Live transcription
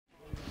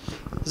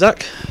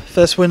Zach,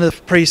 first win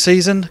of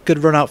pre-season, good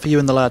run out for you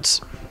and the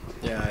lads.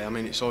 Yeah, I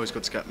mean it's always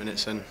good to get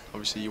minutes in.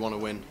 Obviously you want to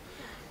win,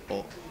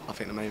 but I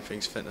think the main thing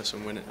is fitness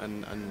and winning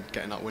and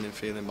getting that winning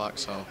feeling back.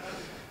 So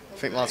I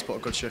think lads put a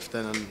good shift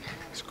in and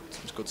it's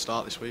a good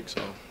start this week.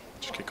 So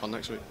just kick on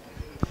next week.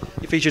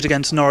 You featured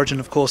against Norwich and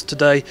of course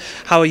today.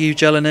 How are you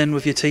gelling in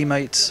with your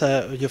teammates?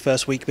 Your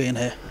first week being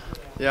here.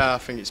 Yeah, I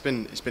think it's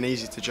been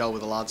easy to gel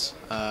with the lads.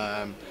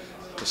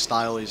 The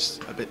style is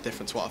a bit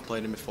different to what I've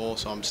played in before,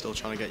 so I'm still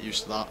trying to get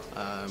used to that.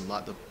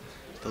 Like the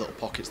little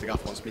pockets the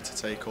gaff wants me to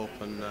take up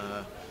and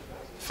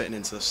fitting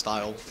into the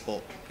style.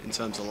 But in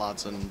terms of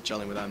lads and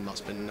gelling with them,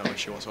 that's been no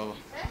issue whatsoever.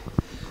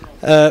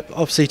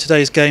 Obviously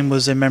today's game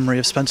was in memory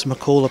of Spencer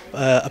McCall,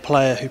 a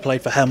player who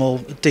played for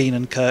Hemel. Dean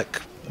and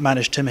Kirk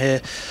managed him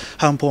here.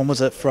 How important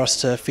was it for us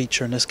to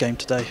feature in this game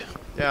today?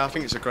 Yeah, I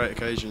think it's a great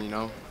occasion, you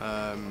know,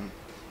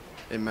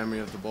 in memory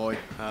of the boy.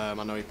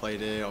 I know he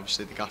played here,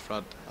 obviously the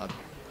gaffer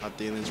had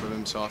dealings with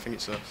him, so I think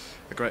it's a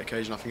great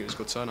occasion. I think it was a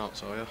good turnout,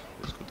 so yeah,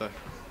 it was a good day.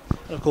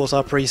 And of course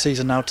our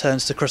pre-season now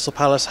turns to Crystal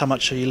Palace. How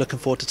much are you looking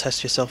forward to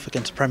test yourself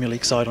against a Premier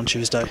League side on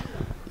Tuesday?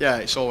 Yeah,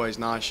 it's always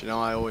nice, you know,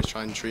 I always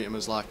try and treat them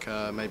as like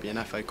maybe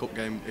an FA Cup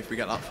game if we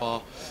get that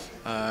far.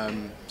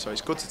 So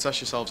it's good to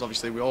test yourselves.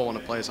 Obviously we all want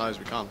to play as high as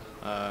we can,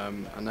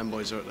 and them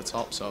boys are at the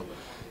top, so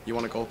you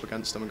want to go up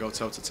against them and go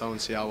toe to toe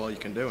and see how well you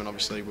can do. And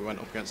obviously we went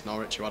up against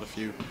Norwich, who had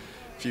a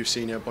few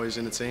senior boys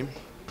in the team,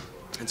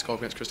 and to go up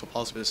against Crystal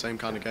Palace will be the same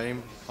kind of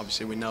game.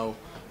 Obviously we know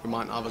we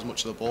might not have as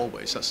much of the ball,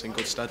 but it sets us in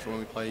good stead for when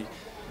we play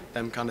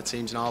them kind of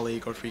teams in our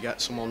league, or if we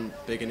get someone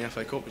big in the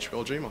FA Cup, which we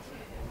all dream of.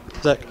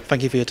 Zach,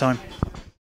 thank you for your time.